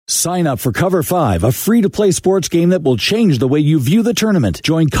Sign up for Cover 5, a free-to-play sports game that will change the way you view the tournament.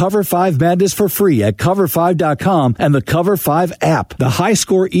 Join Cover 5 Madness for free at cover5.com and the Cover 5 app. The high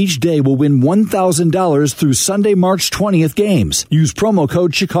score each day will win $1,000 through Sunday, March 20th games. Use promo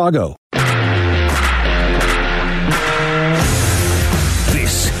code Chicago.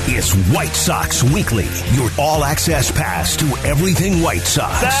 This is White Sox Weekly, your all-access pass to everything White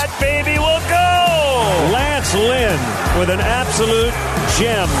Sox. That baby will go! Lance Lynn with an absolute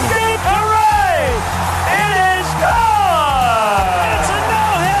gem. Deep hooray! It is gone! It's a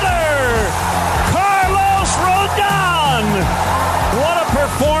no-hitter! Carlos Rodon! What a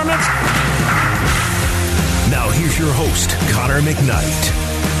performance! Now here's your host, Connor McKnight.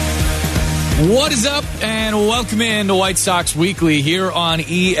 What is up, and welcome in to White Sox Weekly here on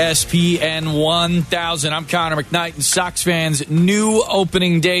ESPN 1000. I'm Connor McKnight, and Sox fans, new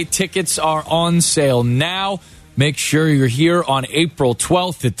opening day tickets are on sale now. Make sure you're here on April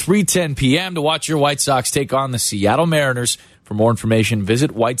 12th at 3:10 p.m. to watch your White Sox take on the Seattle Mariners. For more information,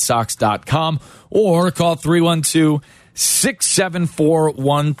 visit whitesox.com or call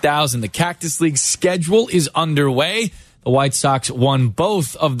 312-674-1000. The Cactus League schedule is underway. The White Sox won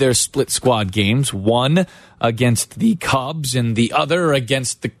both of their split squad games, one against the Cubs and the other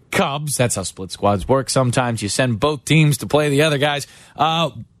against the Cubs. That's how split squads work. Sometimes you send both teams to play the other guys.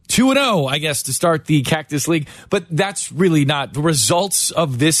 2-0, I guess, to start the Cactus League. But that's really not the results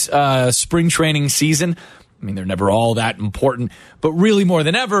of this spring training season. I mean, they're never all that important. But really, more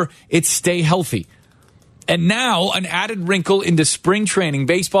than ever, it's stay healthy. And now, an added wrinkle into spring training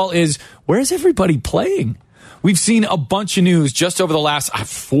baseball is, where's everybody playing? We've seen a bunch of news just over the last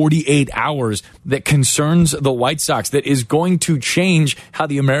 48 hours that concerns the White Sox that is going to change how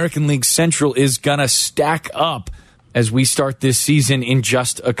the American League Central is going to stack up as we start this season in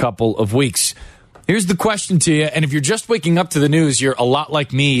just a couple of weeks. Here's the question to you, and if you're just waking up to the news, you're a lot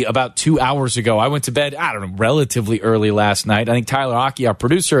like me about 2 hours ago. I went to bed, relatively early last night. I think Tyler Aki, our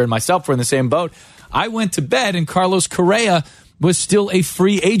producer, and myself were in the same boat. I went to bed, and Carlos Correa was still a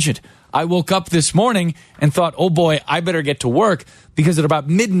free agent. I woke up this morning and thought, oh boy, I better get to work, because at about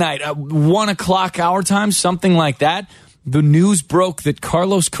midnight, at 1 o'clock our time, something like that, the news broke that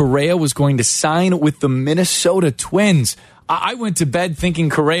Carlos Correa was going to sign with the Minnesota Twins. I went to bed thinking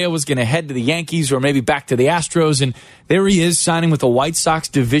Correa was going to head to the Yankees or maybe back to the Astros, and there he is signing with the White Sox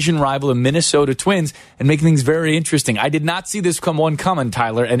division rival, the Minnesota Twins, and making things very interesting. I did not see this one coming,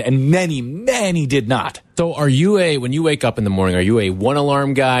 Tyler, and many did not. So are you when you wake up in the morning, are you a one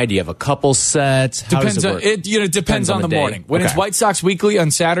alarm guy? Do you have a couple sets? How does it work? It depends on the morning. When it's White Sox Weekly on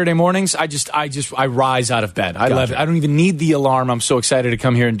Saturday mornings, I rise out of bed. I love it. I don't even need the alarm. I'm so excited to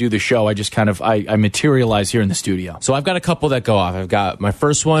come here and do the show. I just I materialize here in the studio. So I've got a couple that go off. I've got my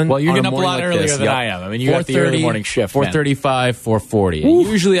first one. Well, you're getting up a lot earlier than I am. I mean, you got the early morning shift. 4:35, 4:40. And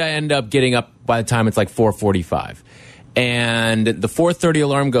usually I end up getting up by the time it's like 4:45. And the 4:30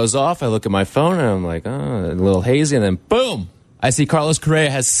 alarm goes off. I look at my phone and I'm like, a little hazy. And then boom, I see Carlos Correa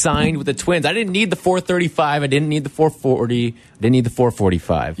has signed with the Twins. I didn't need the 4:35. I didn't need the 4:40. I didn't need the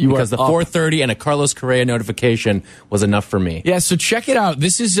 4:45 because the 4:30 and a Carlos Correa notification was enough for me. Yeah, so check it out.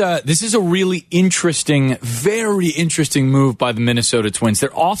 This is a really interesting, very interesting move by the Minnesota Twins. Their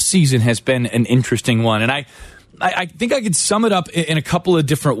offseason has been an interesting one, and I think I could sum it up in a couple of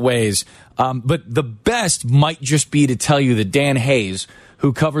different ways. But the best might just be to tell you that Dan Hayes,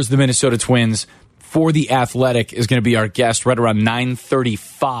 who covers the Minnesota Twins for The Athletic, is going to be our guest right around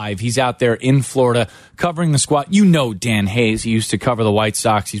 9:35. He's out there in Florida covering the squad. You know Dan Hayes. He used to cover the White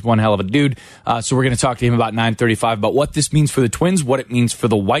Sox. He's one hell of a dude. So we're going to talk to him about 9:35 about what this means for the Twins, what it means for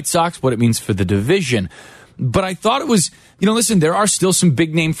the White Sox, what it means for the division. But I thought it was, listen, there are still some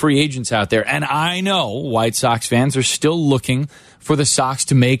big-name free agents out there. And I know White Sox fans are still looking for the Sox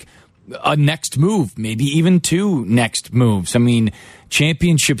to make a next move, maybe even two next moves. I mean,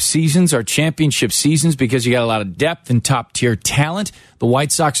 championship seasons are championship seasons because you got a lot of depth and top-tier talent. The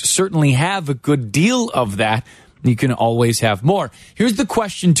White Sox certainly have a good deal of that. You can always have more. Here's the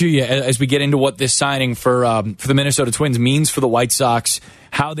question to you as we get into what this signing for the Minnesota Twins means for the White Sox,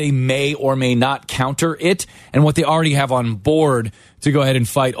 how they may or may not counter it, and what they already have on board to go ahead and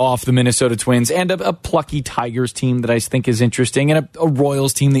fight off the Minnesota Twins and a plucky Tigers team that I think is interesting, and a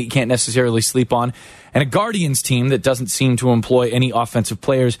Royals team that you can't necessarily sleep on, and a Guardians team that doesn't seem to employ any offensive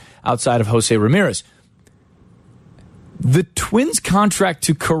players outside of Jose Ramirez. The Twins' contract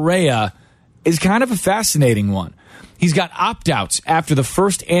to Correa is kind of a fascinating one. He's got opt-outs after the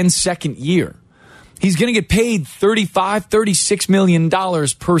first and second year. He's going to get paid $36 million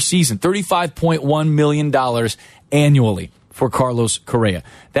per season, $35.1 million annually for Carlos Correa.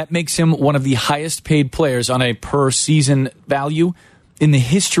 That makes him one of the highest paid players on a per season value in the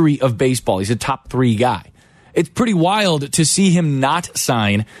history of baseball. He's a top 3 guy. It's pretty wild to see him not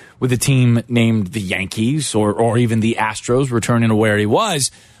sign with a team named the Yankees or even the Astros, returning to where he was.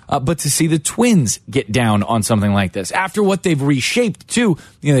 But to see the Twins get down on something like this after what they've reshaped too,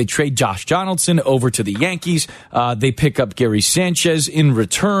 they trade Josh Donaldson over to the Yankees. They pick up Gary Sanchez in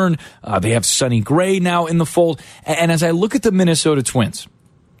return. They have Sonny Gray now in the fold. And as I look at the Minnesota Twins,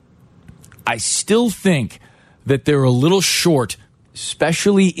 I still think that they're a little short,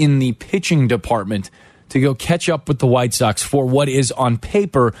 especially in the pitching department, to go catch up with the White Sox for what is on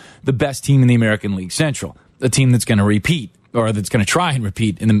paper the best team in the American League Central, a team that's going to repeat. Or that's going to try and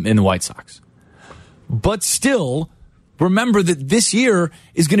repeat in the White Sox. But still, remember that this year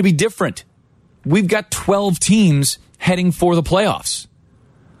is going to be different. We've got 12 teams heading for the playoffs.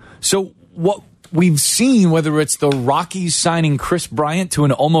 So what we've seen, whether it's the Rockies signing Chris Bryant to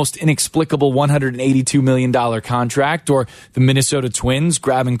an almost inexplicable $182 million contract, or the Minnesota Twins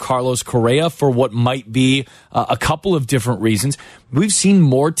grabbing Carlos Correa for what might be a couple of different reasons, we've seen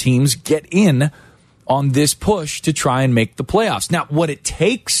more teams get in on this push to try and make the playoffs. Now, what it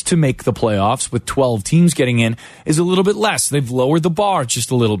takes to make the playoffs with 12 teams getting in is a little bit less. They've lowered the bar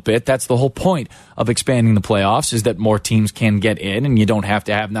just a little bit. That's the whole point of expanding the playoffs, is that more teams can get in, and you don't have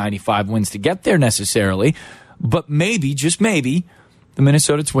to have 95 wins to get there necessarily. But maybe, just maybe, the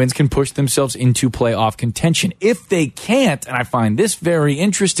Minnesota Twins can push themselves into playoff contention. If they can't, and I find this very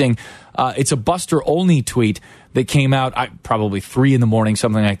interesting, it's a Buster Olney tweet that came out probably 3 a.m,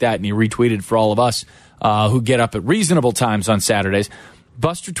 something like that, and he retweeted for all of us who get up at reasonable times on Saturdays.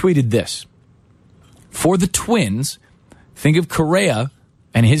 Buster tweeted this: for the Twins, think of Correa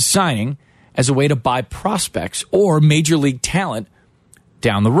and his signing as a way to buy prospects or major league talent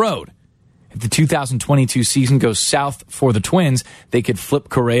down the road. If the 2022 season goes south for the Twins, they could flip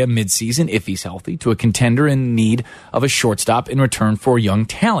Correa midseason, if he's healthy, to a contender in need of a shortstop in return for young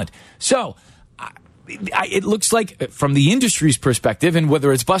talent. So it looks like, from the industry's perspective, and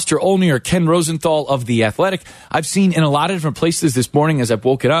whether it's Buster Olney or Ken Rosenthal of The Athletic, I've seen in a lot of different places this morning as I've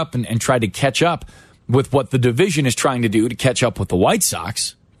woken up and tried to catch up with what the division is trying to do to catch up with the White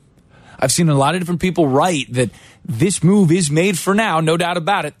Sox. I've seen a lot of different people write that this move is made for now, no doubt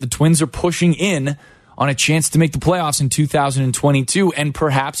about it. The Twins are pushing in on a chance to make the playoffs in 2022 and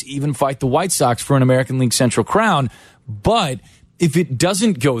perhaps even fight the White Sox for an American League Central crown. But if it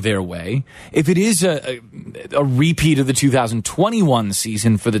doesn't go their way, if it is a repeat of the 2021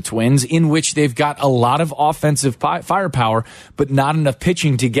 season for the Twins, in which they've got a lot of offensive firepower, but not enough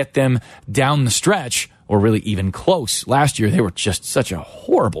pitching to get them down the stretch, or really even close. Last year, they were just such a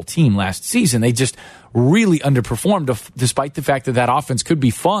horrible team last season. They just really underperformed, despite the fact that that offense could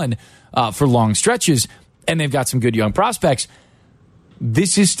be fun for long stretches, and they've got some good young prospects.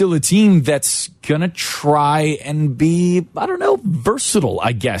 This is still a team that's going to try and be, versatile,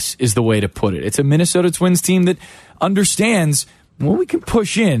 I guess, is the way to put it. It's a Minnesota Twins team that understands, well, we can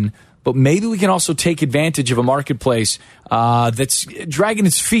push in, but maybe we can also take advantage of a marketplace that's dragging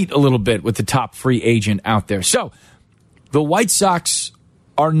its feet a little bit with the top free agent out there. So the White Sox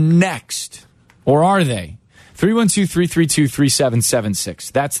are next, or are they?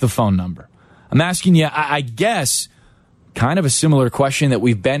 312-332-3776. That's the phone number. I'm asking you, I guess, kind of a similar question that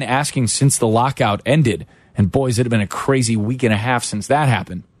we've been asking since the lockout ended. And boys, it had been a crazy week and a half since that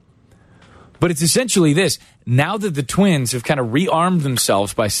happened. But it's essentially this. Now that the Twins have kind of rearmed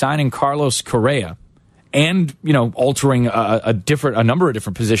themselves by signing Carlos Correa and, altering a number of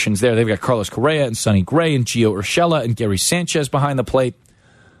different positions there. They've got Carlos Correa and Sonny Gray and Gio Urshela and Gary Sanchez behind the plate.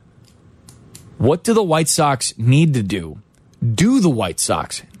 What do the White Sox need to do? Do the White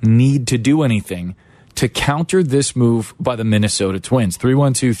Sox need to do anything to counter this move by the Minnesota Twins?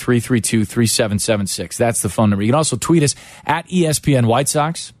 312-332-3776. That's the phone number. You can also tweet us at ESPN White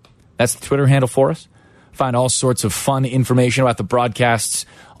Sox. That's the Twitter handle for us. Find all sorts of fun information about the broadcasts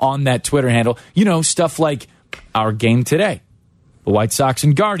on that Twitter handle. Stuff like our game today, the White Sox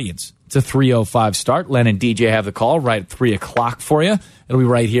and Guardians. It's a 3:05 start. Len and DJ have the call right at 3 o'clock for you. It'll be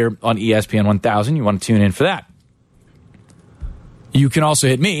right here on ESPN 1000. You want to tune in for that. You can also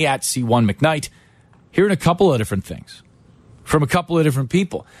hit me at C1 McKnight. Hearing a couple of different things from a couple of different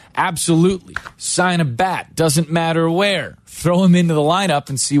people. Absolutely. Sign a bat. Doesn't matter where. Throw him into the lineup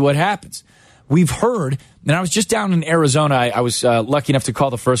and see what happens. We've heard, and I was just down in Arizona. I was lucky enough to call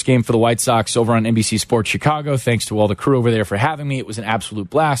the first game for the White Sox over on NBC Sports Chicago. Thanks to all the crew over there for having me. It was an absolute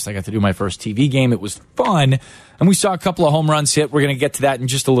blast. I got to do my first TV game. It was fun. And we saw a couple of home runs hit. We're going to get to that in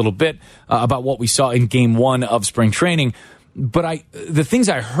just a little bit about what we saw in game 1 of spring training. But the things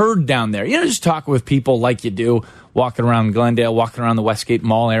I heard down there, just talking with people like you do walking around Glendale, walking around the Westgate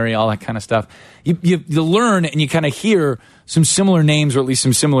Mall area, all that kind of stuff. You learn and you kind of hear some similar names, or at least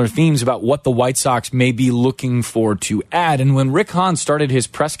some similar themes about what the White Sox may be looking for to add. And when Rick Hahn started his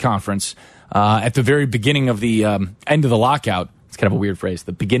press conference at the very beginning of the end of the lockout, it's kind of a weird phrase,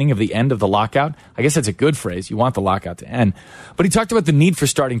 the beginning of the end of the lockout. I guess that's a good phrase. You want the lockout to end. But he talked about the need for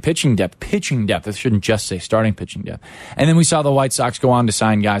starting pitching depth. Pitching depth. I shouldn't just say starting pitching depth. And then we saw the White Sox go on to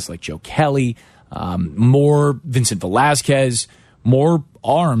sign guys like Joe Kelly, more Vincent Velasquez, more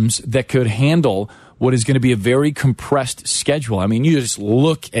arms that could handle what is going to be a very compressed schedule. I mean, you just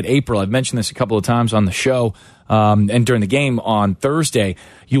look at April. I've mentioned this a couple of times on the show and during the game on Thursday.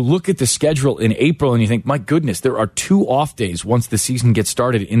 You look at the schedule in April and you think, my goodness, there are 2 off days once the season gets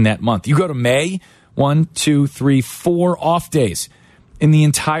started in that month. You go to May, 1, 2, 3, 4 off days in the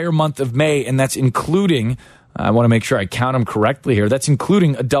entire month of May, and that's including, I want to make sure I count them correctly here, that's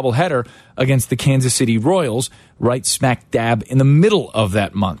including a doubleheader against the Kansas City Royals right smack dab in the middle of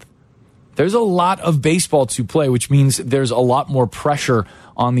that month. There's a lot of baseball to play, which means there's a lot more pressure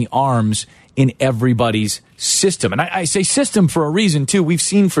on the arms in everybody's system. And I say system for a reason, too. We've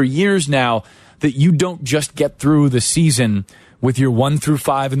seen for years now that you don't just get through the season with your 1 through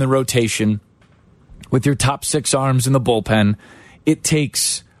 5 in the rotation, with your top 6 arms in the bullpen. It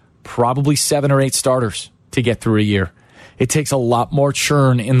takes probably 7 or 8 starters to get through a year. It takes a lot more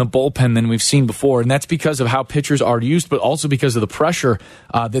churn in the bullpen than we've seen before, and that's because of how pitchers are used, but also because of the pressure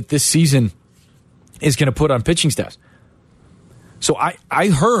that this season is going to put on pitching staffs. So I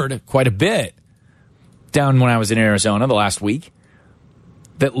heard quite a bit down when I was in Arizona the last week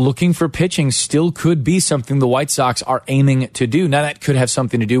that looking for pitching still could be something the White Sox are aiming to do. Now, that could have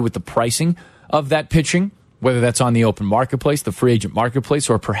something to do with the pricing of that pitching, whether that's on the open marketplace, the free agent marketplace,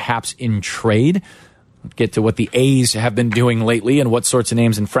 or perhaps in trade. Get to what the A's have been doing lately and what sorts of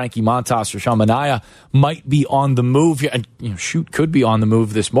names in Frankie Montas or Sean Manaea might be on the move. Could be on the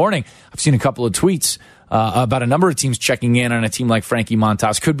move this morning. I've seen a couple of tweets about a number of teams checking in on a team like Frankie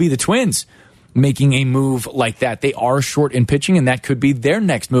Montas. Could be the Twins making a move like that. They are short in pitching, and that could be their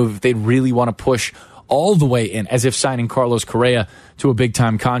next move if they really want to push all the way in, as if signing Carlos Correa to a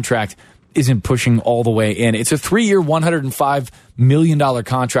big-time contract isn't pushing all the way in. It's a 3-year, $105 million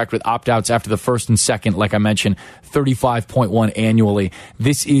contract with opt-outs after the first and second, like I mentioned, $35.1 annually.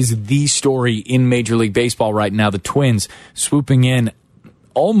 This is the story in Major League Baseball right now. The Twins swooping in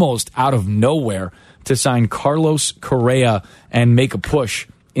almost out of nowhere to sign Carlos Correa and make a push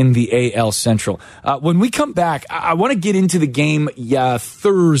in the AL Central. When we come back, I want to get into the game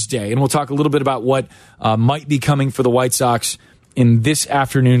Thursday, and we'll talk a little bit about what might be coming for the White Sox in this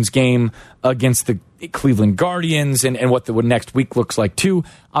afternoon's game against the Cleveland Guardians and what the next week looks like, too.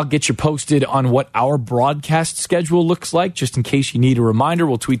 I'll get you posted on what our broadcast schedule looks like, just in case you need a reminder.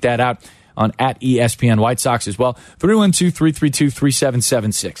 We'll tweet that out on @ESPN White Sox as well.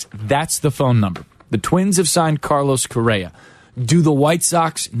 312-332-3776. That's the phone number. The Twins have signed Carlos Correa. Do the White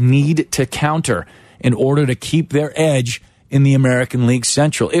Sox need to counter in order to keep their edge in the American League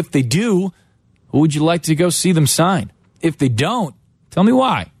Central? If they do, who would you like to go see them sign? If they don't, tell me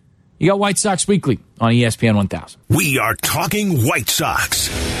why. You got White Sox Weekly on ESPN 1000. We are talking White Sox.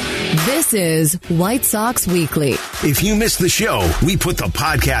 This is White Sox Weekly. If you missed the show, we put the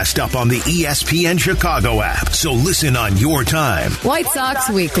podcast up on the ESPN Chicago app, so listen on your time. White Sox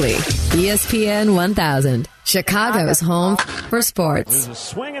Weekly, ESPN 1000, Chicago's home for sports. There's a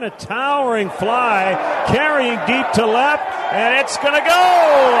swing and a towering fly, carrying deep to left, and it's going to go!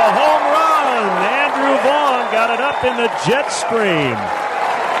 A home run! Andrew Vaughn got it up in the jet stream.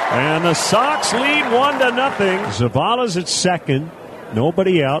 And the Sox lead 1-0. Zavala's at second.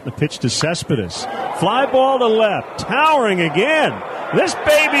 Nobody out. The pitch to Cespedes. Fly ball to left. Towering again. This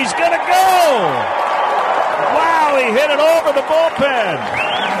baby's going to go. Wow, he hit it over the bullpen.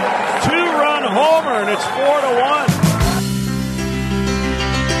 2-run homer, and it's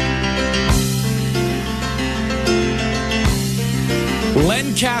 4-1.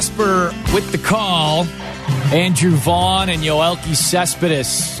 Len Casper with the call. Andrew Vaughn and Yoelqui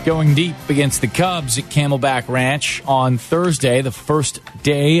Cespedes going deep against the Cubs at Camelback Ranch on Thursday, the first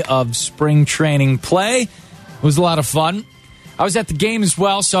day of spring training play. It was a lot of fun. I was at the game as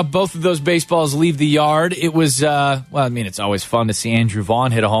well, saw both of those baseballs leave the yard. It was, it's always fun to see Andrew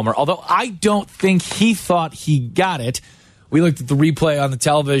Vaughn hit a homer, although I don't think he thought he got it. We looked at the replay on the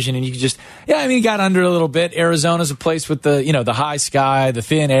television, and you could just, he got under a little bit. Arizona's a place with the high sky, the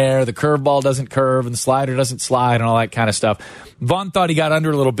thin air, the curveball doesn't curve, and the slider doesn't slide, and all that kind of stuff. Vaughn thought he got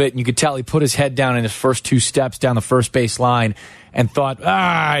under a little bit, and you could tell he put his head down in his first 2 steps down the first base line and thought,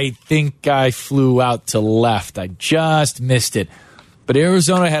 I think I flew out to left. I just missed it. But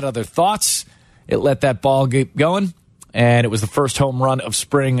Arizona had other thoughts. it let that ball get going. And it was the first home run of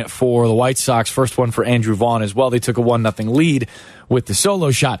spring for the White Sox. First one for Andrew Vaughn as well. They took a 1-0 lead with the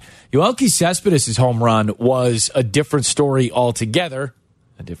solo shot. Yoelqui Cespedes' home run was a different story altogether.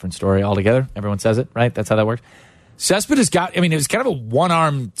 A different story altogether. Everyone says it, right? That's how that works. Cespedes it was kind of a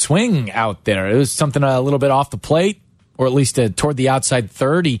one-arm swing out there. It was something a little bit off the plate, or at least toward the outside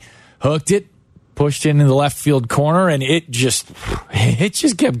third. He hooked it, pushed it into the left field corner, and it just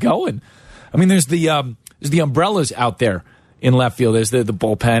kept going. I mean, there's the umbrellas out there in left field. There's the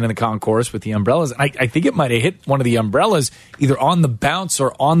bullpen and the concourse with the umbrellas. I think it might have hit one of the umbrellas either on the bounce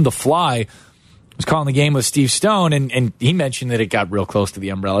or on the fly. I was calling the game with Steve Stone, and he mentioned that it got real close to the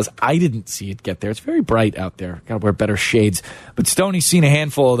umbrellas. I didn't see it get there. It's very bright out there. Got to wear better shades. But Stoney's seen a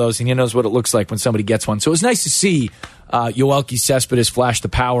handful of those, and he knows what it looks like when somebody gets one. So it was nice to see Yoelqui Cespedes flash the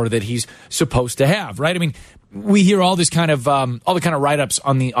power that he's supposed to have, right? I mean, we hear all this kind of all the kind of write-ups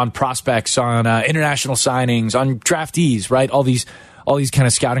on prospects, on international signings, on draftees, right? All these kind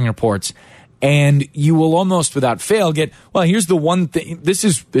of scouting reports, and you will almost without fail get, well, here's the one thing. This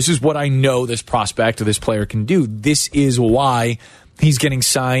is what I know this prospect or this player can do. This is why he's getting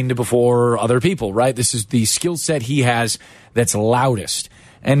signed before other people, right? This is the skill set he has that's loudest.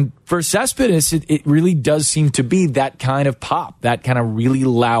 And for Cespedes, it really does seem to be that kind of pop, that kind of really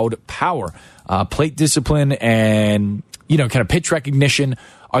loud power. Plate discipline and, kind of pitch recognition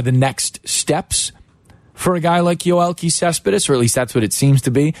are the next steps for a guy like Yoelqui Cespedes, or at least that's what it seems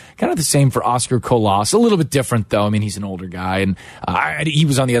to be. Kind of the same for Oscar Colas. A little bit different, though. I mean, he's an older guy, and he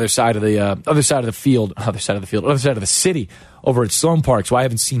was on the other side of the city over at Sloan Park, so I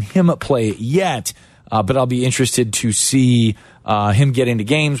haven't seen him play yet. But I'll be interested to see him get into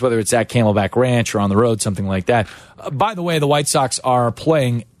games, whether it's at Camelback Ranch or on the road, something like that. By the way, the White Sox are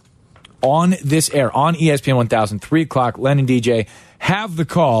playing on this air, on ESPN 1000, 3 o'clock. Len and DJ have the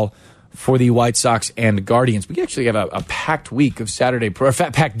call for the White Sox and Guardians. We actually have a packed week of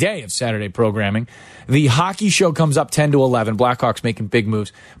packed day of Saturday programming. The hockey show comes up 10 to 11. Blackhawks making big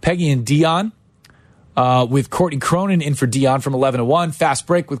moves. Peggy and Dion with Courtney Cronin in for Dion from 11 to 1. Fast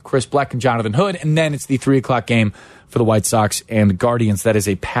break with Chris Bleck and Jonathan Hood. And then it's the 3 o'clock game for the White Sox and Guardians. That is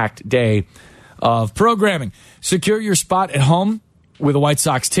a packed day of programming. Secure your spot at home with a White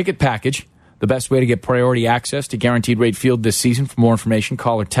Sox ticket package. The best way to get priority access to Guaranteed Rate Field this season. For more information,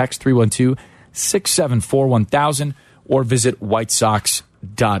 call or text 312-674-1000 or visit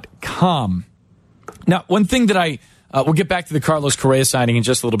whitesox.com. Now, one thing that we'll get back to the Carlos Correa signing in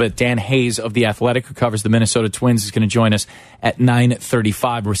just a little bit. Dan Hayes of The Athletic, who covers the Minnesota Twins, is going to join us at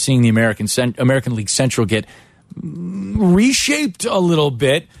 9:35. We're seeing the American League Central get reshaped a little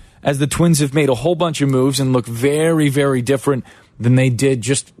bit as the Twins have made a whole bunch of moves and look very, very different than they did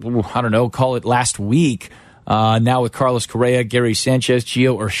just, call it last week. Now with Carlos Correa, Gary Sanchez,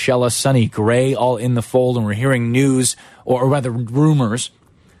 Gio Urshela, Sonny Gray all in the fold, and we're hearing news, or rather rumors,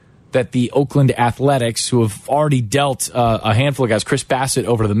 that the Oakland Athletics, who have already dealt a handful of guys, Chris Bassett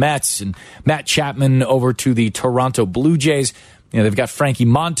over to the Mets and Matt Chapman over to the Toronto Blue Jays. They've got Frankie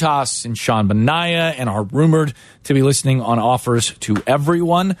Montas and Sean Manaea and are rumored to be listening on offers to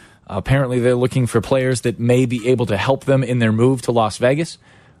everyone. Apparently, they're looking for players that may be able to help them in their move to Las Vegas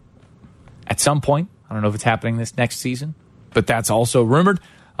at some point. I don't know if it's happening this next season, but that's also rumored.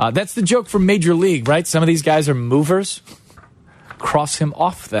 That's the joke from Major League, right? Some of these guys are movers. Cross him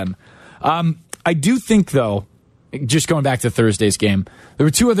off then. I do think, though, just going back to Thursday's game, there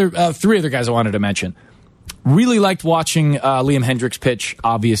were three other guys I wanted to mention. Really liked watching Liam Hendriks pitch,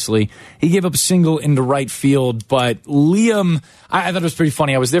 obviously. He gave up a single into right field, but Liam, I thought it was pretty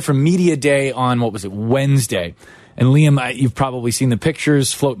funny. I was there for Media Day on, Wednesday. And Liam, you've probably seen the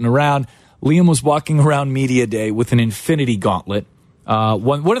pictures floating around. Liam was walking around Media Day with an infinity gauntlet.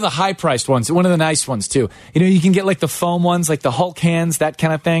 One of the high-priced ones, one of the nice ones, too. You can get like the foam ones, like the Hulk hands, that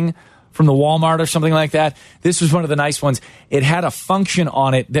kind of thing, from the Walmart or something like that. This was one of the nice ones. It had a function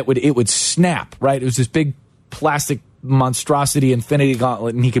on it that would snap, right? It was this big plastic monstrosity infinity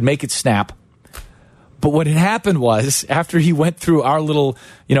gauntlet, and he could make it snap. But what had happened was, after he went through our little,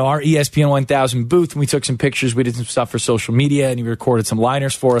 our ESPN 1000 booth, and we took some pictures, we did some stuff for social media, and he recorded some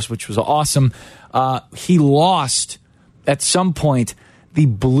liners for us, which was awesome. He lost, at some point, the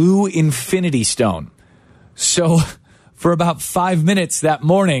blue Infinity Stone. So, for about 5 minutes that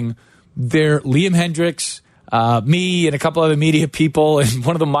morning, Liam Hendriks, me and a couple other media people and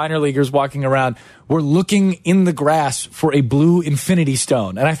one of the minor leaguers walking around were looking in the grass for a blue Infinity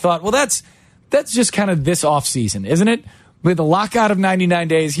Stone. And I thought, well, that's just kind of this offseason, isn't it? With the lockout of 99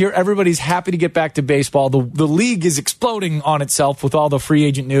 days here, everybody's happy to get back to baseball. The league is exploding on itself with all the free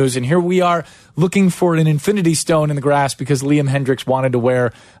agent news, and here we are looking for an infinity stone in the grass because Liam Hendriks wanted to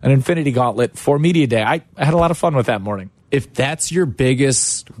wear an infinity gauntlet for Media Day. I had a lot of fun with that morning. If that's your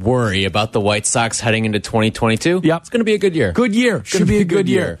biggest worry about the White Sox heading into 2022, yep, it's going to be a good year. Good year. Should be a good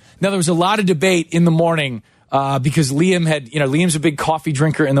year. Now, there was a lot of debate in the morning because Liam Liam's a big coffee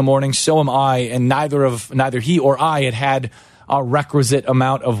drinker in the morning. So am I, and neither he or I had a requisite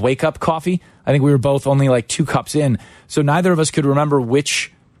amount of wake-up coffee. I think we were both only like 2 cups in, so neither of us could remember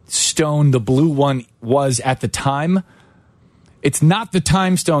which stone the blue one was at the time. It's not the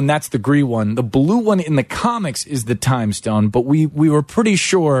time stone, that's the green one. The blue one in the comics is the time stone, but we were pretty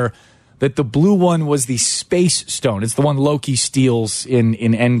sure that the blue one was the space stone. It's the one Loki steals in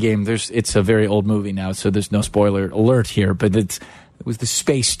Endgame. It's a very old movie now, so there's no spoiler alert here, but it was the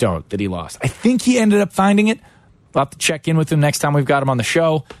space stone that he lost. I think he ended up finding it. We'll have to check in with him next time we've got him on the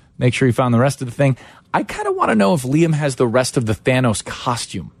show. Make sure he found the rest of the thing. I kind of want to know if Liam has the rest of the Thanos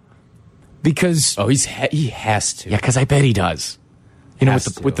costume. Because... Oh, he has to. Yeah, because I bet he does. You know,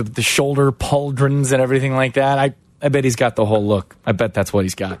 with the shoulder pauldrons and everything like that. I bet he's got the whole look. I bet that's what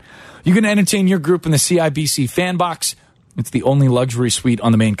he's got. You can entertain your group in the CIBC Fan Box. It's the only luxury suite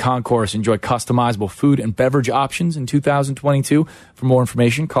on the main concourse. Enjoy customizable food and beverage options in 2022. For more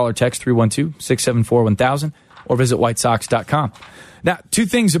information, call or text 312-674-1000 or visit whitesox.com. Now, 2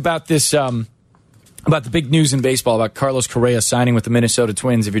 things about this, about the big news in baseball, about Carlos Correa signing with the Minnesota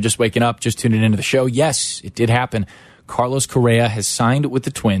Twins. If you're just waking up, just tuning into the show, yes, it did happen. Carlos Correa has signed with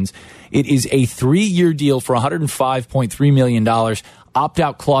the Twins. It is a 3-year deal for $105.3 million.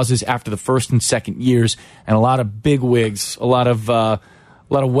 Opt-out clauses after the first and second years, and a lot of big wigs, a lot of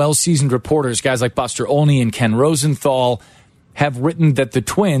well-seasoned reporters, guys like Buster Olney and Ken Rosenthal, have written that the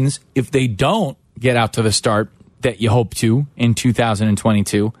Twins, if they don't get out to the start that you hope to in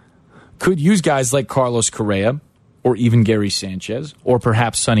 2022, could use guys like Carlos Correa or even Gary Sanchez or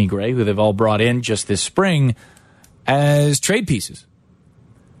perhaps Sonny Gray, who they've all brought in just this spring, as trade pieces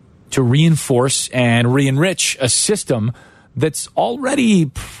to reinforce and re-enrich a system that's already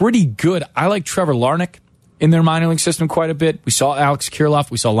pretty good. I like Trevor Larnach in their minor league system quite a bit. We saw Alex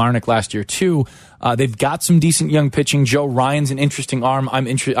Kirilloff. We saw Larnach last year, too. They've got some decent young pitching. Joe Ryan's an interesting arm.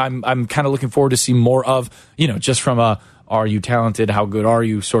 I'm kind of looking forward to see more of, just from a are you talented, how good are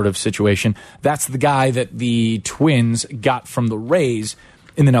you sort of situation. That's the guy that the Twins got from the Rays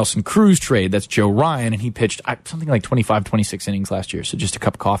in the Nelson Cruz trade. That's Joe Ryan, and he pitched something like 25, 26 innings last year, so just a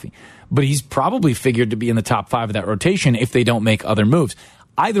cup of coffee. But he's probably figured to be in the top 5 of that rotation if they don't make other moves.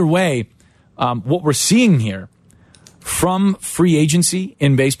 Either way, what we're seeing here from free agency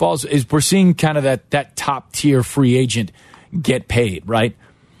in baseball is we're seeing kind of that top-tier free agent get paid, right?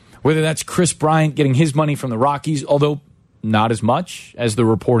 Whether that's Chris Bryant getting his money from the Rockies, although not as much as the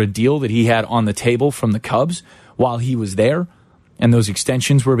reported deal that he had on the table from the Cubs while he was there, and those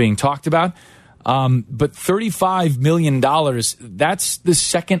extensions were being talked about. But $35 million, that's the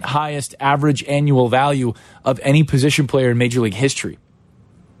second highest average annual value of any position player in Major League history.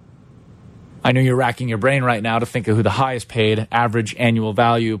 I know you're racking your brain right now to think of who the highest paid average annual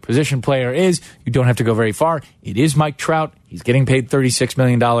value position player is. You don't have to go very far. It is Mike Trout. He's getting paid $36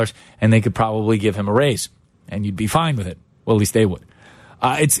 million, and they could probably give him a raise, and you'd be fine with it. Well, at least they would.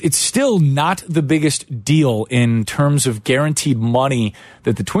 It's still not the biggest deal in terms of guaranteed money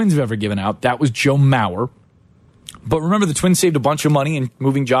that the Twins have ever given out. That was Joe Mauer. But remember, the Twins saved a bunch of money in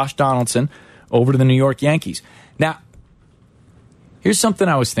moving Josh Donaldson over to the New York Yankees. Now, here's something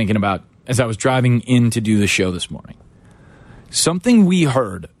I was thinking about as I was driving in to do the show this morning. Something we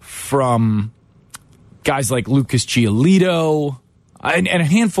heard from guys like Lucas Giolito and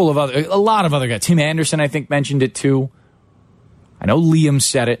a lot of other guys. Tim Anderson, I think, mentioned it too. I know Liam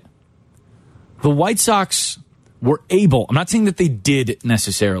said it. The White Sox were able, I'm not saying that they did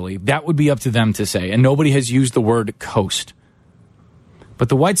necessarily, that would be up to them to say, and nobody has used the word coast. But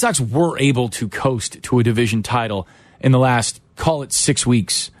the White Sox were able to coast to a division title in the last, call it 6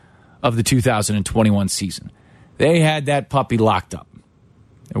 weeks of the 2021 season. They had that puppy locked up.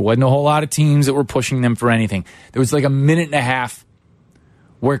 There wasn't a whole lot of teams that were pushing them for anything. There was like a minute and a half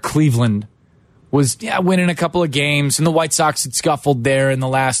where Cleveland was winning a couple of games, and the White Sox had scuffled there in the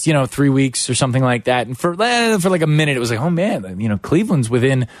last 3 weeks or something like that. And for like a minute, it was like, oh man, Cleveland's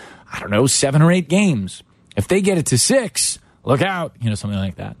within 7 or 8 games. If they get it to 6, look out, something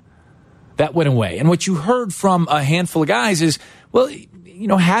like that. That went away. And what you heard from a handful of guys is, well,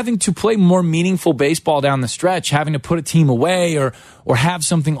 having to play more meaningful baseball down the stretch, having to put a team away or have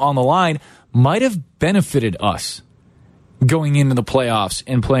something on the line might have benefited us going into the playoffs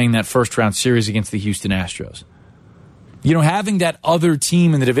and playing that first-round series against the Houston Astros. Having that other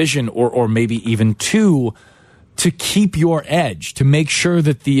team in the division or maybe even two to keep your edge, to make sure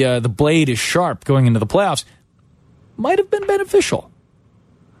that the blade is sharp going into the playoffs, might have been beneficial.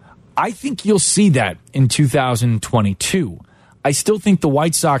 I think you'll see that in 2022. I still think the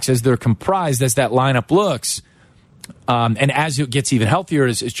White Sox, as they're comprised, as that lineup looks, and as it gets even healthier,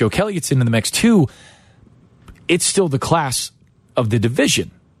 as Joe Kelly gets into the mix too, it's still the class of the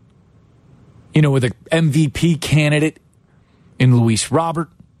division. With an MVP candidate in Luis Robert,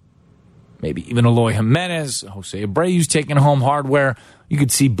 maybe even Eloy Jimenez, Jose Abreu's taking home hardware. You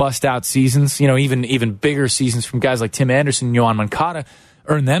could see bust-out seasons, even bigger seasons from guys like Tim Anderson and Yoan Moncada,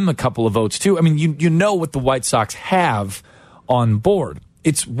 earn them a couple of votes too. I mean, you know what the White Sox have on board.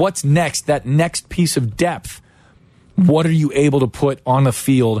 It's what's next, that next piece of depth. What are you able to put on the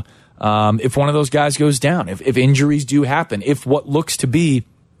field if one of those guys goes down, if injuries do happen, if what looks to be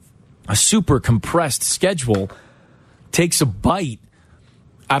a super compressed schedule takes a bite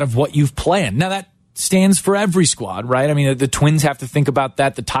out of what you've planned. Now, that stands for every squad, right? I mean, the Twins have to think about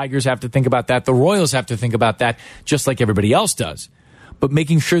that. The Tigers have to think about that. The Royals have to think about that, just like everybody else does. But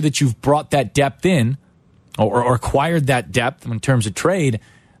making sure that you've brought that depth in or acquired that depth in terms of trade,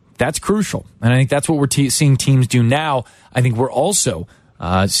 that's crucial. And I think that's what we're seeing teams do now. I think we're also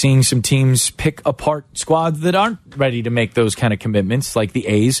seeing some teams pick apart squads that aren't ready to make those kind of commitments, like the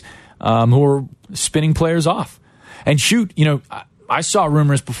A's, who are spinning players off. And shoot, I saw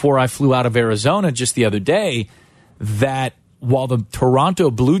rumors before I flew out of Arizona just the other day that while the Toronto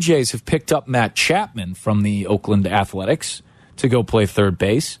Blue Jays have picked up Matt Chapman from the Oakland Athletics to go play third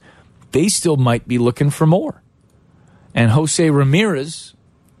base, they still might be looking for more. And Jose Ramirez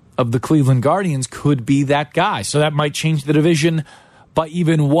of the Cleveland Guardians could be that guy. So that might change the division by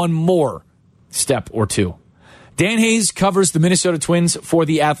even one more step or two. Dan Hayes covers the Minnesota Twins for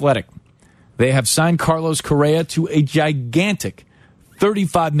The Athletic. They have signed Carlos Correa to a gigantic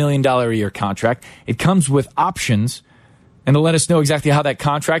 $35 million a year contract. It comes with options. And to let us know exactly how that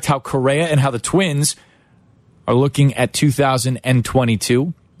contract, how Correa and how the Twins are looking at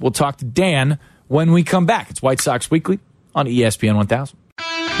 2022, we'll talk to Dan when we come back. It's White Sox Weekly on ESPN 1000.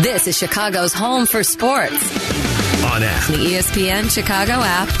 This is Chicago's home for sports. On app. The ESPN Chicago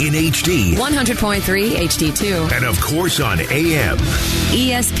app. In HD. 100.3 HD2. And of course on AM.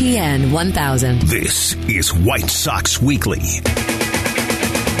 ESPN 1000. This is White Sox Weekly.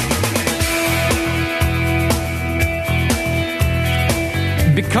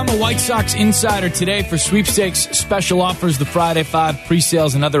 Become a White Sox insider today for sweepstakes special offers, the Friday 5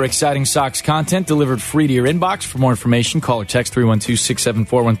 pre-sales, and other exciting Sox content delivered free to your inbox. For more information, call or text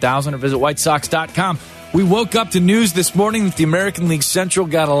 312-674-1000 or visit whitesox.com. We woke up to news this morning that the American League Central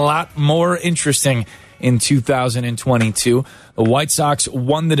got a lot more interesting in 2022. The White Sox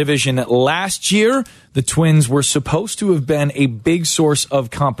won the division last year. The Twins were supposed to have been a big source of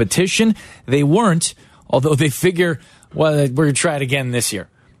competition. They weren't, although they figure, well, we're going to try it again this year.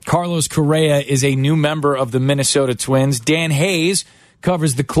 Carlos Correa is a new member of the Minnesota Twins. Dan Hayes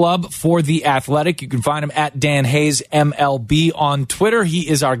covers the club for The Athletic. You can find him at Dan Hayes MLB on Twitter. He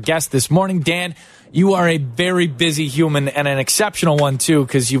is our guest this morning. Dan, you are a very busy human and an exceptional one, too,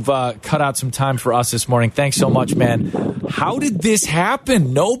 because you've cut out some time for us this morning. Thanks so much, man. How did this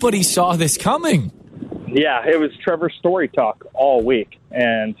happen? Nobody saw this coming. Yeah, it was Trevor Story talk all week.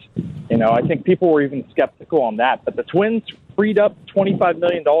 And, I think people were even skeptical on that. But the Twins freed up $25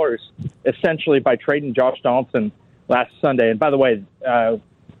 million essentially by trading Josh Donaldson last Sunday. And by the way,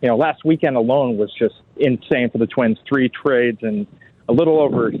 last weekend alone was just insane for the Twins. 3 trades in a little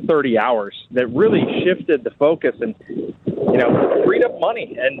over 30 hours that really shifted the focus and, freed up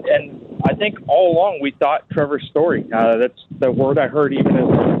money. And I think all along we thought Trevor Story, that's the word I heard even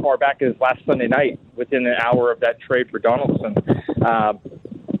as far back as last Sunday night, within an hour of that trade for Donaldson.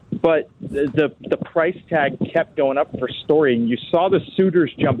 But the price tag kept going up for Story, and you saw the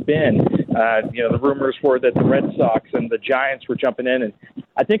suitors jump in. The rumors were that the Red Sox and the Giants were jumping in. And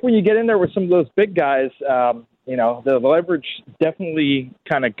I think when you get in there with some of those big guys, the leverage definitely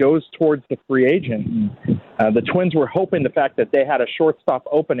kind of goes towards the free agent. The Twins were hoping the fact that they had a shortstop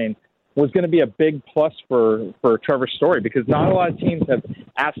opening was going to be a big plus for Trevor Story, because not a lot of teams have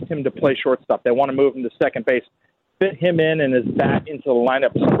asked him to play shortstop. They want to move him to second base, fit him in and his bat into the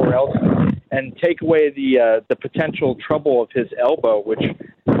lineup somewhere else, and take away the potential trouble of his elbow, which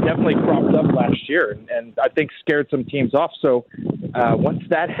definitely cropped up last year and I think scared some teams off. So once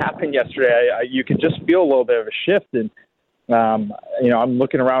that happened yesterday, you could just feel a little bit of a shift. And, I'm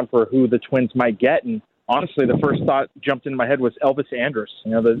looking around for who the Twins might get. And honestly, the first thought jumped into my head was Elvis Andrus.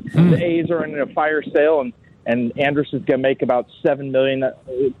 The A's are in a fire sale, and and Andrus is going to make about $7 million.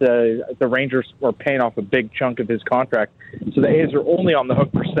 The Rangers were paying off a big chunk of his contract, so the A's are only on the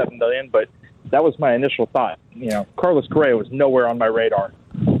hook for $7 million. But that was my initial thought. Carlos Correa was nowhere on my radar.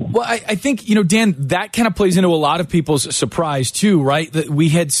 Well, I think, Dan, that kind of plays into a lot of people's surprise, too, right? That we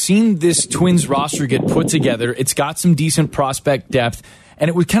had seen this Twins roster get put together. It's got some decent prospect depth. And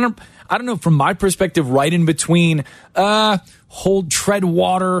it was kind of, I don't know, from my perspective, right in between, tread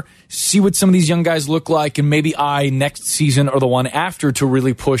water, see what some of these young guys look like, and maybe next season or the one after to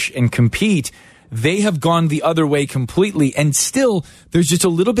really push and compete. They have gone the other way completely. And still, there's just a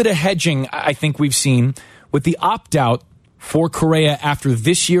little bit of hedging, I think we've seen, with the opt-out for Correa after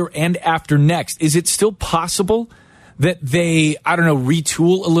this year and after next. Is it still possible that they,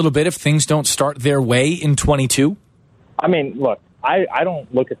 retool a little bit if things don't start their way in 22? I mean, look, I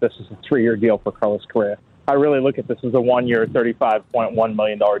don't look at this as a 3-year deal for Carlos Correa. I really look at this as a 1-year, $35.1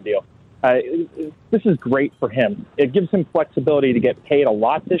 million deal. This is great for him. It gives him flexibility to get paid a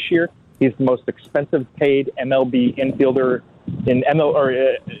lot this year. He's the most expensive paid MLB infielder in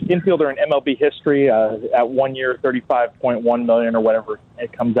MLB history at 1 year, $35.1 million or whatever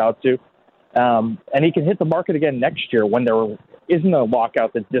it comes out to. And he can hit the market again next year when there isn't a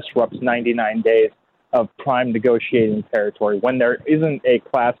lockout that disrupts 99 days of prime negotiating territory, when there isn't a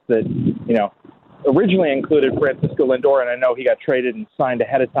class that, originally included Francisco Lindor, and I know he got traded and signed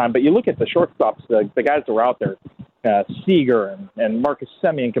ahead of time. But you look at the shortstops, the guys that are out there, Seager and Marcus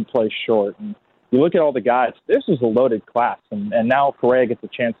Semien can play short. And you look at all the guys, this is a loaded class. And now Correa gets a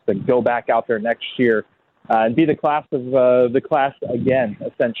chance to go back out there next year and be the class of the class again,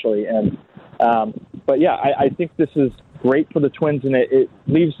 essentially. And but yeah, I think this is great for the Twins, and it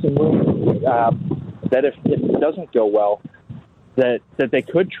leaves some room that if it doesn't go well, that they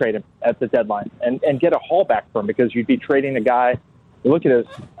could trade him at the deadline and get a haul back for him, because you'd be trading a guy. You look at his,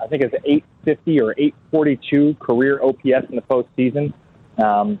 I think it's 850 or 842 career OPS in the postseason,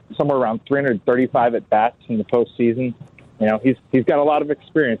 somewhere around 335 at bats in the postseason. He's got a lot of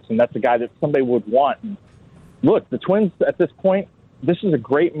experience, and that's a guy that somebody would want. And look, the Twins at this point, this is a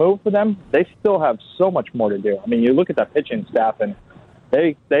great move for them. They still have so much more to do. I mean, you look at that pitching staff, and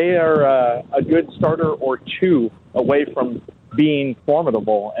they are a good starter or two away from being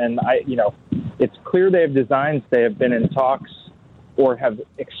formidable. And it's clear they have designs. They have been in talks or have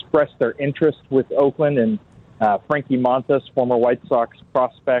expressed their interest with Oakland and Frankie Montas, former White Sox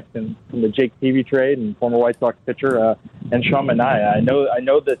prospect and from the Jake Peavy trade, and former White Sox pitcher, and Sean Manaea. I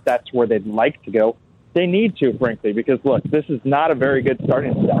know that that's where they'd like to go. They need to, frankly, because look, this is not a very good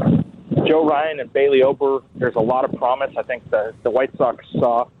starting staff. Joe Ryan and Bailey Ober, there's a lot of promise. I think the White Sox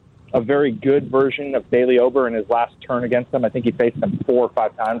saw a very good version of Bailey Ober in his last turn against them. I think he faced them 4 or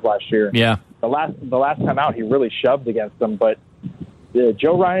 5 times last year. Yeah. The last time out, he really shoved against them. But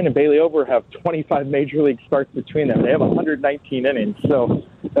Joe Ryan and Bailey Ober have 25 major league starts between them. They have 119 innings. So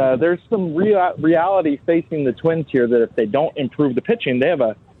there's some reality facing the Twins here that if they don't improve the pitching, they have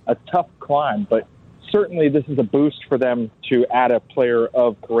a tough climb. But certainly this is a boost for them to add a player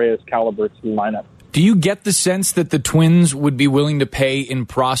of Correa's caliber to the lineup. Do you get the sense that the Twins would be willing to pay in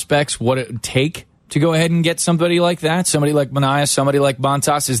prospects what it would take to go ahead and get somebody like that? Somebody like Manaea, somebody like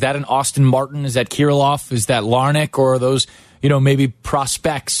Montas? Is that an Austin Martin? Is that Kirilloff? Is that Larnach? Or are those, maybe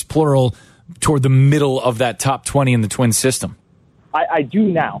prospects, plural, toward the middle of that top 20 in the Twins system? I do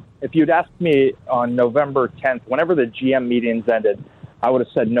now. If you'd asked me on November 10th, whenever the GM meetings ended, I would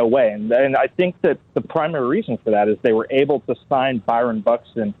have said no way. And I think that the primary reason for that is they were able to sign Byron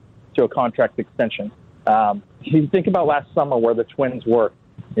Buxton to a contract extension. You think about last summer where the Twins were.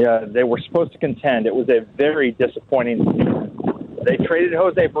 They were supposed to contend. It was a very disappointing season. They traded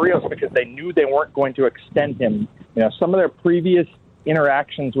Jose Barrios because they knew they weren't going to extend him. Some of their previous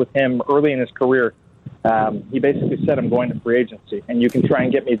interactions with him early in his career, he basically said, I'm going to free agency, and you can try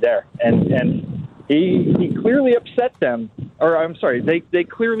and get me there. And he clearly upset them. Or I'm sorry, they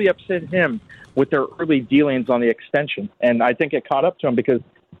clearly upset him with their early dealings on the extension. And I think it caught up to him because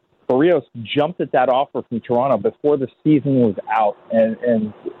Barrios jumped at that offer from Toronto before the season was out,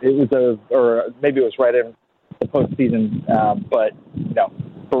 and it was or maybe it was right in the postseason. But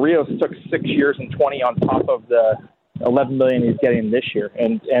Barrios took 6 years and 20 on top of the $11 million he's getting this year,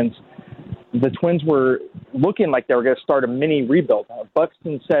 and the Twins were looking like they were going to start a mini rebuild.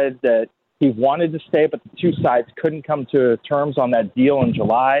 Buxton said that he wanted to stay, but the two sides couldn't come to terms on that deal in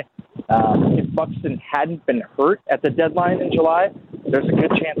July. If Buxton hadn't been hurt at the deadline in July, there's a good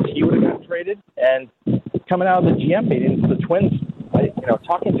chance he would have gotten traded. And coming out of the GM meetings, the Twins,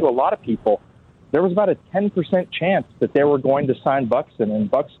 talking to a lot of people, there was about a 10% chance that they were going to sign Buxton. And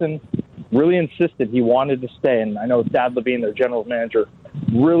Buxton really insisted he wanted to stay. And I know Thad Levine, their general manager,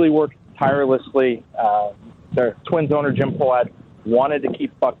 really worked tirelessly their Twins owner, Jim Pohlad, wanted to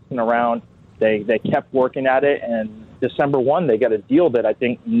keep Buxton around. They kept working at it, and December 1, they got a deal that I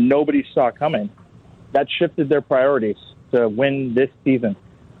think nobody saw coming. That shifted their priorities to win this season.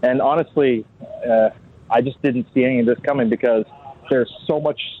 And honestly, I just didn't see any of this coming because there's so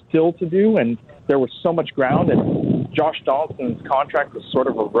much still to do, and there was so much ground, and Josh Donaldson's contract was sort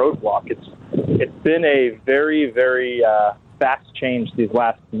of a roadblock. It's been a very, very fast change these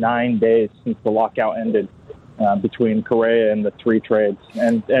last 9 days since the lockout ended between Correa and the 3 trades.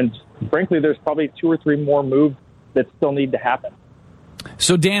 And frankly, there's probably 2 or 3 more moves that still need to happen.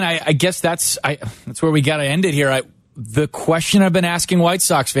 So, Dan, I guess that's where we got to end it here. The question I've been asking White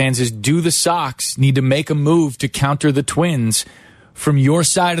Sox fans is, do the Sox need to make a move to counter the Twins? From your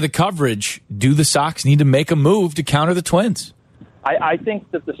side of the coverage, do the Sox need to make a move to counter the Twins? I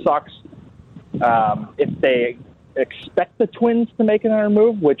think that the Sox, if they expect the Twins to make another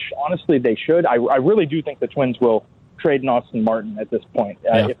move, which honestly they should, I really do think the Twins will trade Austin Martin at this point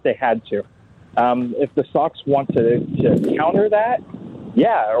if they had to. If the Sox want to counter that,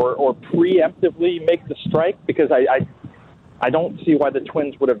 or preemptively make the strike, because I don't see why the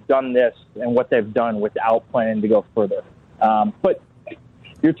Twins would have done this and what they've done without planning to go further. But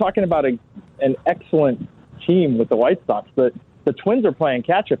you're talking about an excellent team with the White Sox. The Twins are playing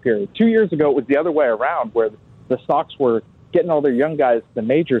catch-up here. 2 years ago, it was the other way around, where the Sox were getting all their young guys to the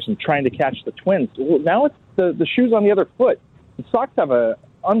majors and trying to catch the Twins. Now it's the shoe's on the other foot. The Sox have an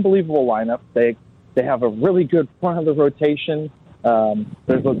unbelievable lineup. They have a really good front of the rotation.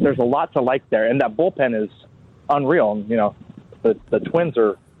 There's a lot to like there, and that bullpen is unreal. You know, the Twins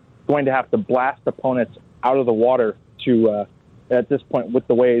are going to have to blast opponents out of the water to at this point with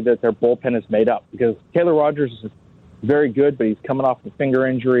the way that their bullpen is made up, because Taylor Rogers is very good, but he's coming off a finger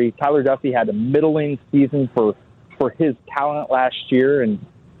injury. Tyler Duffy had a middling season for his talent last year, and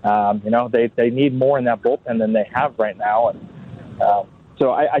they need more in that bullpen than they have right now. And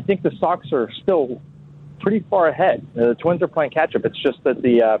so I think the Sox are still pretty far ahead. The Twins are playing catch-up. It's just that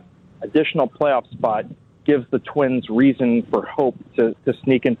the additional playoff spot gives the Twins reason for hope to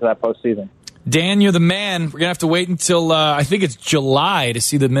sneak into that postseason. Dan, you're the man. We're going to have to wait until, I think it's July, to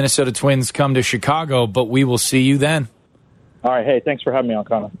see the Minnesota Twins come to Chicago, but we will see you then. All right. Hey, thanks for having me on,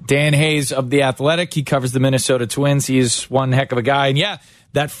 Connor. Dan Hayes of The Athletic. He covers the Minnesota Twins. He is one heck of a guy. And yeah,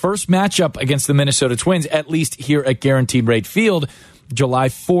 that first matchup against the Minnesota Twins, at least here at Guaranteed Rate Field, July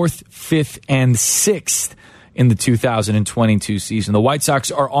 4th, 5th, and 6th in the 2022 season. The White Sox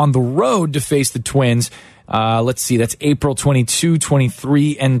are on the road to face the Twins. Let's see, that's April 22,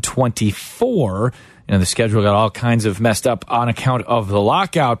 23, and 24. You know, the schedule got all kinds of messed up on account of the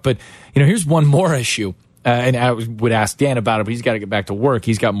lockout. But, here's one more issue. And I would ask Dan about it, but he's got to get back to work.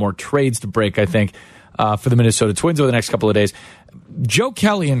 He's got more trades to break, I think, for the Minnesota Twins over the next couple of days. Joe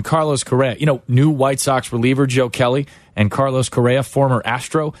Kelly and Carlos Correa, new White Sox reliever Joe Kelly and Carlos Correa, former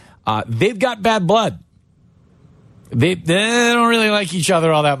Astro, they've got bad blood. They don't really like each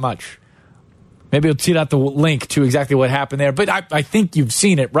other all that much. Maybe we'll tweet out the link to exactly what happened there. But I think you've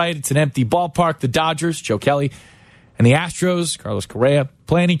seen it, right? It's an empty ballpark. The Dodgers, Joe Kelly, and the Astros, Carlos Correa,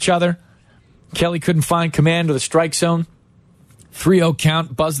 playing each other. Kelly couldn't find command of the strike zone. 3-0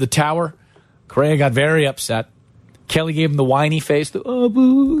 count, buzzed the tower. Correa got very upset. Kelly gave him the whiny face, the oh,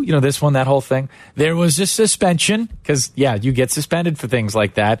 boo, this one, that whole thing. There was a suspension, because, you get suspended for things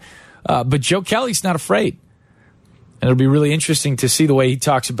like that. But Joe Kelly's not afraid. And it'll be really interesting to see the way he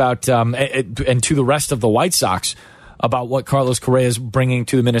talks about, and to the rest of the White Sox, about what Carlos Correa is bringing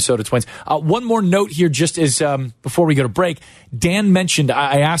to the Minnesota Twins. One more note here, just as before we go to break. Dan mentioned,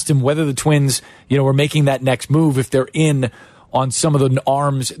 I asked him whether the Twins, were making that next move, if they're in on some of the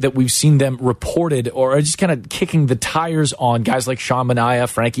arms that we've seen them reported, or just kind of kicking the tires on guys like Sean Manaea,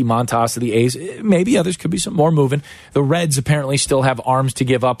 Frankie Montas of the A's. Maybe others, could be some more moving. The Reds apparently still have arms to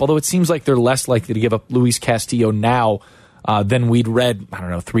give up, although it seems like they're less likely to give up Luis Castillo now than we'd read,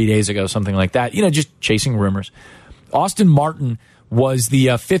 3 days ago, something like that. Just chasing rumors. Austin Martin was the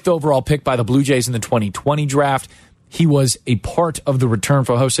 5th overall pick by the Blue Jays in the 2020 draft. He was a part of the return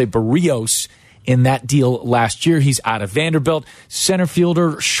for Jose Barrios in that deal last year. He's out of Vanderbilt. Center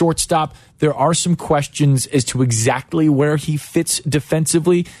fielder, shortstop. There are some questions as to exactly where he fits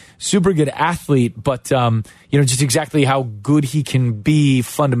defensively. Super good athlete, but just exactly how good he can be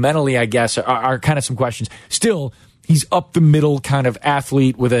fundamentally, I guess, are kind of some questions. Still, he's up the middle kind of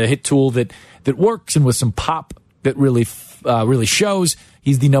athlete with a hit tool that works and with some pop that really shows.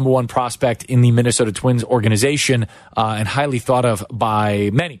 He's the number one prospect in the Minnesota Twins organization and highly thought of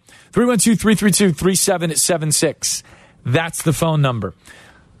by many. 312-332-3776. That's the phone number.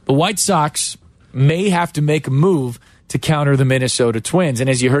 The White Sox may have to make a move to counter the Minnesota Twins. And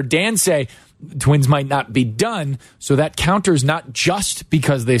as you heard Dan say, Twins might not be done, so that counters not just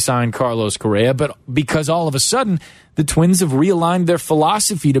because they signed Carlos Correa, but because all of a sudden the Twins have realigned their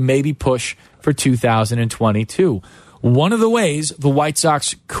philosophy to maybe push for 2022. One of the ways the White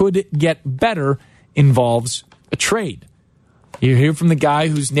Sox could get better involves a trade. You hear from the guy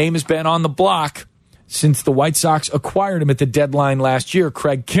whose name has been on the block since the White Sox acquired him at the deadline last year,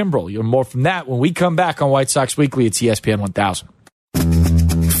 Craig Kimbrell. You'll hear more from that when we come back on White Sox Weekly. It's ESPN 1000.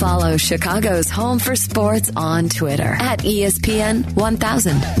 Follow Chicago's Home for Sports on Twitter at ESPN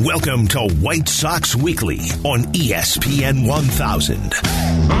 1000. Welcome to White Sox Weekly on ESPN 1000.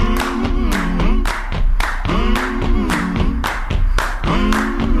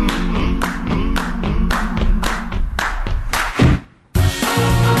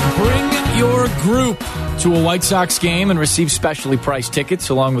 Your group to a White Sox game and receive specially priced tickets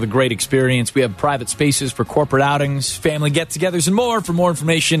along with a great experience. We have private spaces for corporate outings, family get-togethers, and more. For more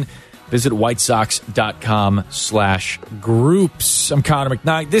information, visit whitesox.com/groups. I'm Connor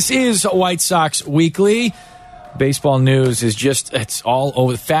McKnight. This is White Sox Weekly. Baseball news is it's all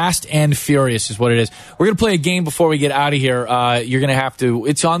over. Fast and furious is what it is. We're going to play a game before we get out of here. You're going to have to,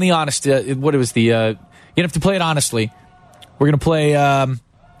 it's on the honest, you're going to have to play it honestly. We're going to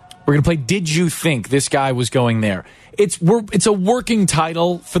play, Did You Think This Guy Was Going There? It's a working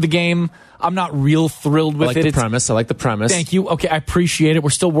title for the game. I'm not real thrilled with it. I like the premise. Thank you. Okay, I appreciate it.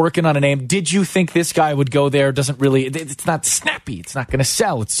 We're still working on a name. Did you think this guy would go there? It's not snappy. It's not going to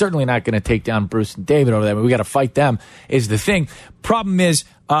sell. It's certainly not going to take down Bruce and David over there. We got to fight them is the thing. Problem is,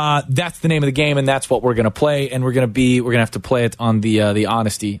 that's the name of the game, and that's what we're going to play. And we're going to have to play it on the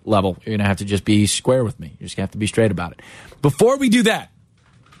honesty level. You're going to have to just be square with me. You're just going to have to be straight about it. Before we do that,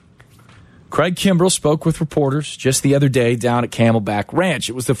 Craig Kimbrell spoke with reporters just the other day down at Camelback Ranch.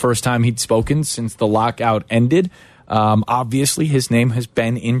 It was the first time he'd spoken since the lockout ended. Obviously, his name has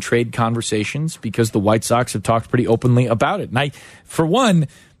been in trade conversations because the White Sox have talked pretty openly about it. And for one,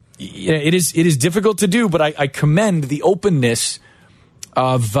 it is difficult to do, but I commend the openness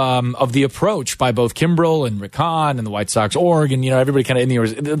of the approach by both Kimbrell and Rick Hahn and the White Sox org and everybody kind of in the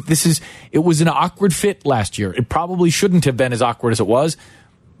ears. It was an awkward fit last year. It probably shouldn't have been as awkward as it was.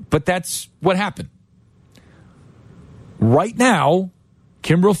 But that's what happened. Right now,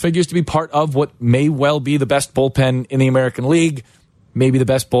 Kimbrell figures to be part of what may well be the best bullpen in the American League, maybe the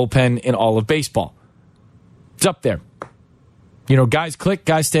best bullpen in all of baseball. It's up there. Guys click,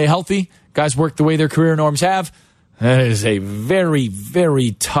 guys stay healthy, guys work the way their career norms have. That is a very,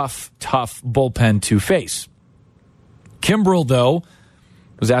 very tough bullpen to face. Kimbrell, though,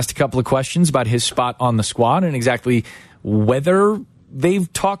 was asked a couple of questions about his spot on the squad and exactly whether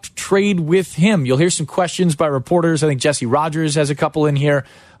they've talked trade with him. You'll hear some questions by reporters. I think Jesse Rogers has a couple in here.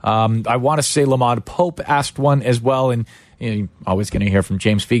 I want to say Lamont Pope asked one as well, and you're always going to hear from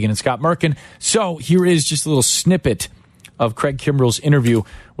James Fegan and Scott Merkin. So here is just a little snippet of Craig Kimbrell's interview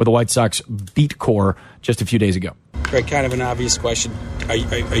with the White Sox beat corps just a few days ago. Craig, kind of an obvious question. Are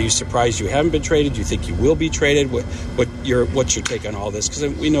you surprised you haven't been traded? Do you think you will be traded? What's your take on all this?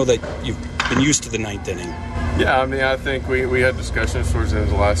 Because we know that you've been used to the ninth inning. Yeah, I think we had discussions towards the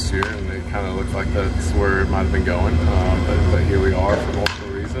end of last year, and it kind of looked like that's where it might have been going. But here we are for multiple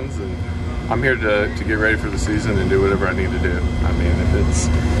reasons, and I'm here to get ready for the season and do whatever I need to do. If it's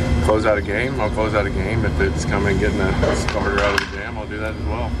close out a game, I'll close out a game. If it's coming and getting a starter out of the jam, I'll do that as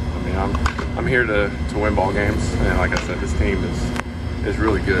well. I'm here to win ball games, and like I said, this team is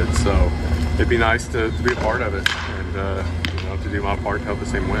really good. So it'd be nice to be a part of it and to do my part to help the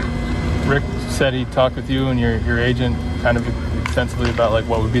team win. Rick said he talked with you and your agent kind of extensively about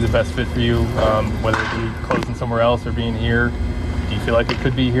what would be the best fit for you, whether it be closing somewhere else or being here. Do you feel like it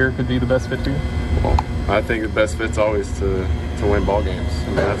could be here, could be the best fit for you? Well, I think the best fit's always to win ball games.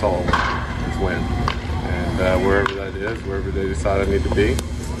 That's all is win. And wherever that is, wherever they decide I need to be,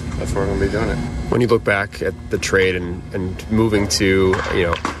 that's where I'm going to be doing it. When you look back at the trade and moving to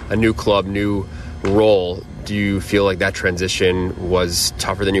a new club, new role, do you feel like that transition was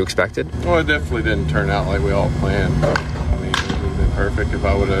tougher than you expected? Well, it definitely didn't turn out like we all planned. It would have been perfect if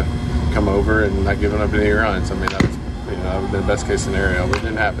I would have come over and not given up any runs. That would have been the best case scenario, but it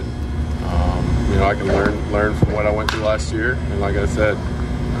didn't happen. I can learn from what I went through last year, and like I said,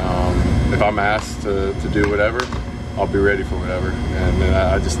 if I'm asked to do whatever, I'll be ready for whatever, and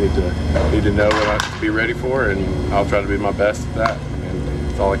I just need to know what I have to be ready for, and I'll try to be my best at that.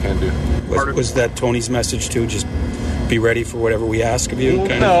 That's all I can do. Was that Tony's message too? Just be ready for whatever we ask of you?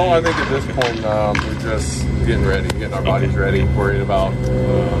 No, I think at this point we're just getting ready, getting our bodies ready, worrying about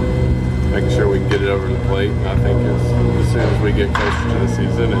making sure we can get it over the plate. And I think as soon as we get closer to the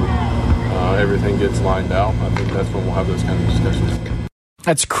season and everything gets lined out, I think that's when we'll have those kind of discussions.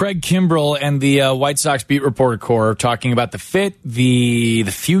 That's Craig Kimbrell and the White Sox beat reporter corps talking about the fit, the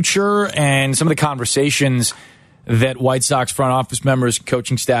future, and some of the conversations that White Sox front office members,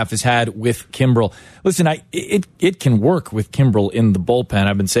 coaching staff has had with Kimbrell. Listen, it can work with Kimbrell in the bullpen.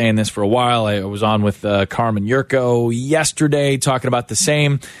 I've been saying this for a while. I was on with Carmen Yurko yesterday talking about the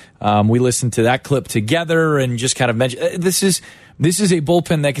same. We listened to that clip together and just kind of mentioned this is a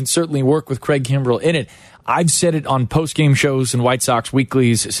bullpen that can certainly work with Craig Kimbrell in it. I've said it on post-game shows and White Sox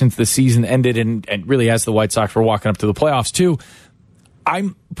weeklies since the season ended, and really as the White Sox were walking up to the playoffs too.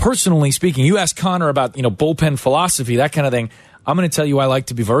 I'm personally speaking, you ask Connor about, bullpen philosophy, that kind of thing. I'm going to tell you I like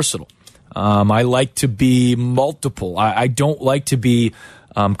to be versatile. I like to be multiple. I don't like to be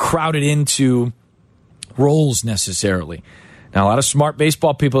crowded into roles necessarily. Now, a lot of smart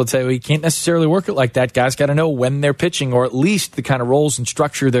baseball people would say, well, you can't necessarily work it like that. Guys got to know when they're pitching, or at least the kind of roles and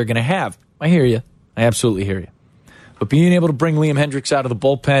structure they're going to have. I hear you. I absolutely hear you. But being able to bring Liam Hendriks out of the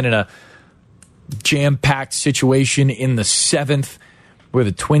bullpen in a jam-packed situation in the 7th, where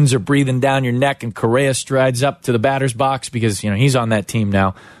the Twins are breathing down your neck and Correa strides up to the batter's box because, he's on that team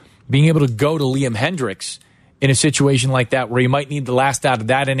now. Being able to go to Liam Hendriks in a situation like that where you might need the last out of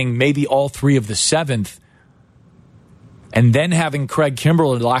that inning, maybe all 3 of the 7th, and then having Craig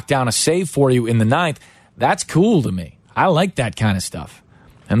Kimbrell lock down a save for you in the 9th, that's cool to me. I like that kind of stuff.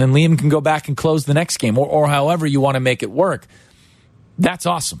 And then Liam can go back and close the next game, or however you want to make it work. That's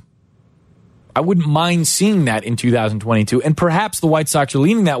awesome. I wouldn't mind seeing that in 2022, and perhaps the White Sox are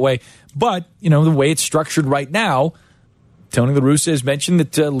leaning that way, but, the way it's structured right now, Tony La Russa has mentioned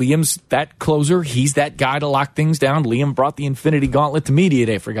that Liam's that closer. He's that guy to lock things down. Liam brought the Infinity Gauntlet to media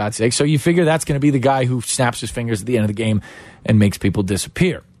day, for God's sake, so you figure that's going to be the guy who snaps his fingers at the end of the game and makes people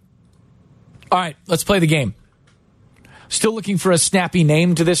disappear. All right, let's play the game. Still looking for a snappy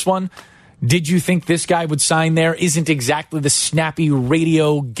name to this one. Did you think this guy would sign there? Isn't exactly the snappy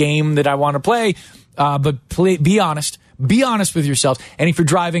radio game that I want to play. But be honest. Be honest with yourselves. And if you're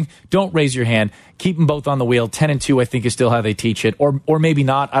driving, don't raise your hand. Keep them both on the wheel. 10 and 2, I think, is still how they teach it. Or maybe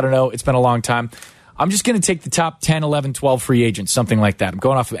not. I don't know. It's been a long time. I'm just going to take the top 10, 11, 12 free agents, something like that. I'm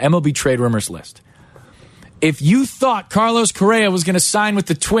going off of MLB trade rumors list. If you thought Carlos Correa was going to sign with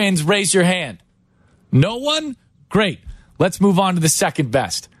the Twins, raise your hand. No one? Great. Let's move on to the second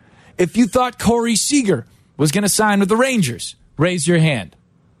best. If you thought Corey Seager was going to sign with the Rangers, raise your hand.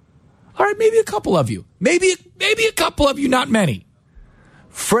 All right, maybe a couple of you. Maybe a couple of you, not many.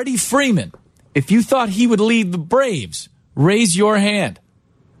 Freddie Freeman, if you thought he would lead the Braves, raise your hand.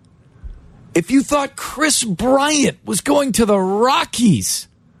 If you thought Chris Bryant was going to the Rockies,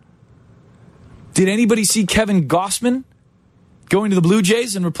 did anybody see Kevin Gausman going to the Blue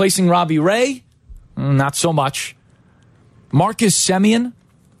Jays and replacing Robbie Ray? Not so much. Marcus Semien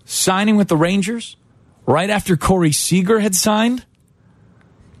signing with the Rangers right after Corey Seager had signed.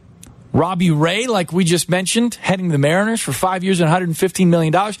 Robbie Ray, like we just mentioned, heading the Mariners for 5 years and $115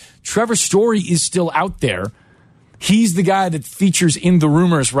 million. Trevor Story is still out there. He's the guy that features in the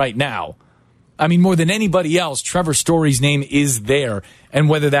rumors right now. I mean, more than anybody else, Trevor Story's name is there. And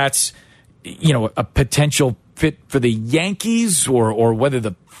whether that's, a potential fit for the Yankees or whether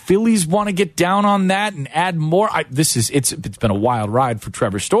the Phillies want to get down on that and add more. It's been a wild ride for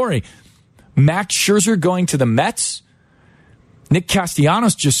Trevor Story. Max Scherzer going to the Mets. Nick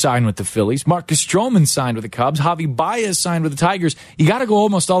Castellanos just signed with the Phillies. Marcus Stroman signed with the Cubs. Javi Baez signed with the Tigers. You got to go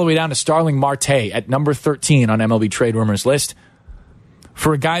almost all the way down to Starling Marte at number 13 on MLB trade rumors list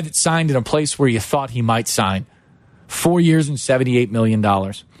for a guy that signed in a place where you thought he might sign. 4 years and $78 million.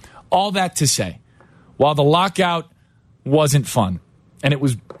 All that to say, while the lockout wasn't fun, and it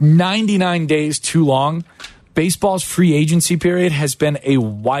was 99 days too long, baseball's free agency period has been a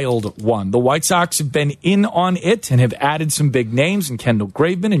wild one. The White Sox have been in on it and have added some big names in Kendall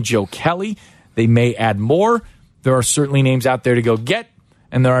Graveman and Joe Kelly. They may add more. There are certainly names out there to go get,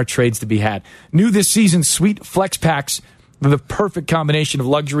 and there are trades to be had. New this season, Sweet Flex Packs. The perfect combination of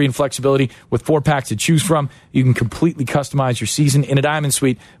luxury and flexibility with 4 packs to choose from. You can completely customize your season in a Diamond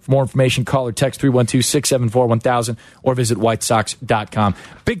Suite. For more information, call or text 312-674-1000 or visit whitesox.com.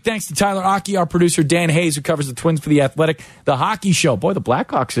 Big thanks to Tyler Aki, our producer, Dan Hayes, who covers the Twins for The Athletic. The Hockey Show. Boy, the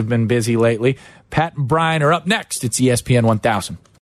Blackhawks have been busy lately. Pat and Brian are up next. It's ESPN 1000.